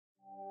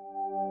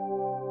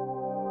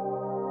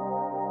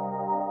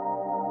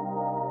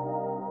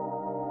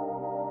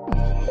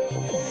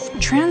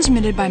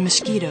Transmitted by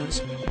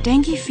mosquitoes,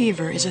 dengue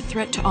fever is a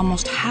threat to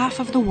almost half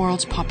of the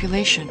world's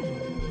population.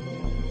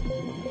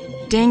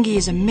 Dengue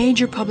is a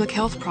major public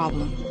health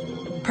problem,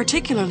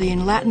 particularly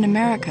in Latin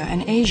America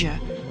and Asia,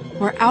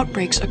 where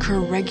outbreaks occur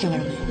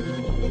regularly.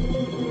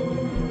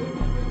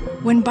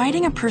 When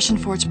biting a person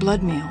for its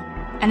blood meal,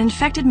 an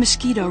infected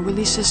mosquito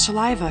releases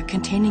saliva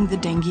containing the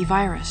dengue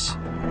virus.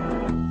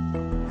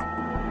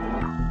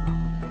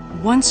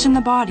 Once in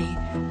the body,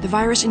 the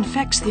virus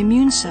infects the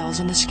immune cells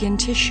in the skin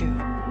tissue.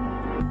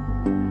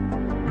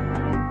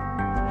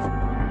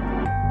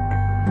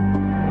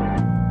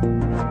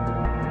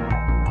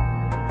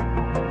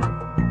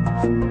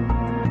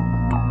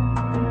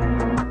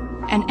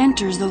 And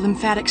enters the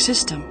lymphatic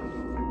system.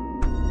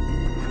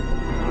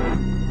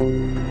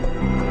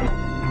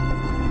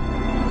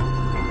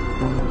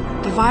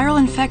 The viral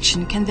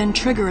infection can then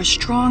trigger a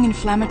strong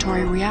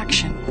inflammatory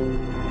reaction.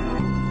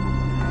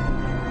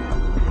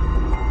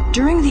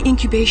 During the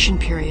incubation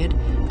period,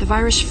 the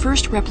virus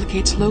first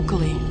replicates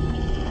locally.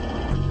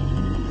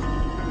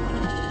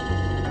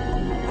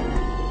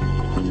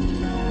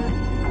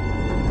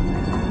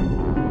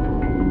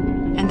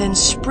 And then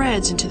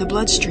spreads into the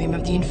bloodstream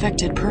of the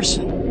infected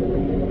person.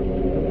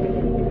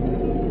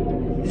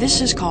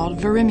 This is called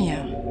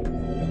viremia.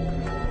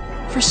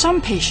 For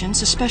some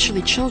patients,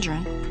 especially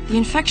children, the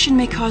infection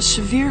may cause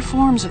severe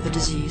forms of the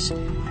disease,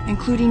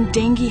 including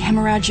dengue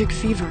hemorrhagic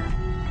fever.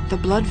 The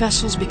blood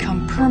vessels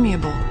become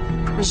permeable,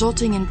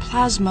 resulting in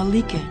plasma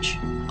leakage.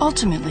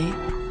 Ultimately,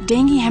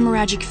 dengue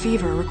hemorrhagic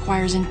fever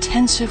requires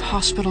intensive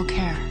hospital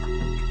care.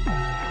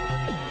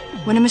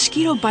 When a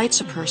mosquito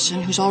bites a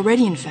person who's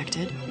already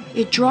infected,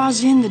 it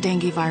draws in the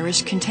dengue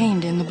virus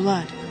contained in the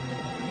blood.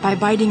 By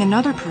biting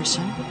another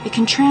person, it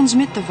can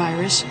transmit the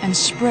virus and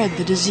spread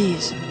the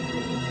disease.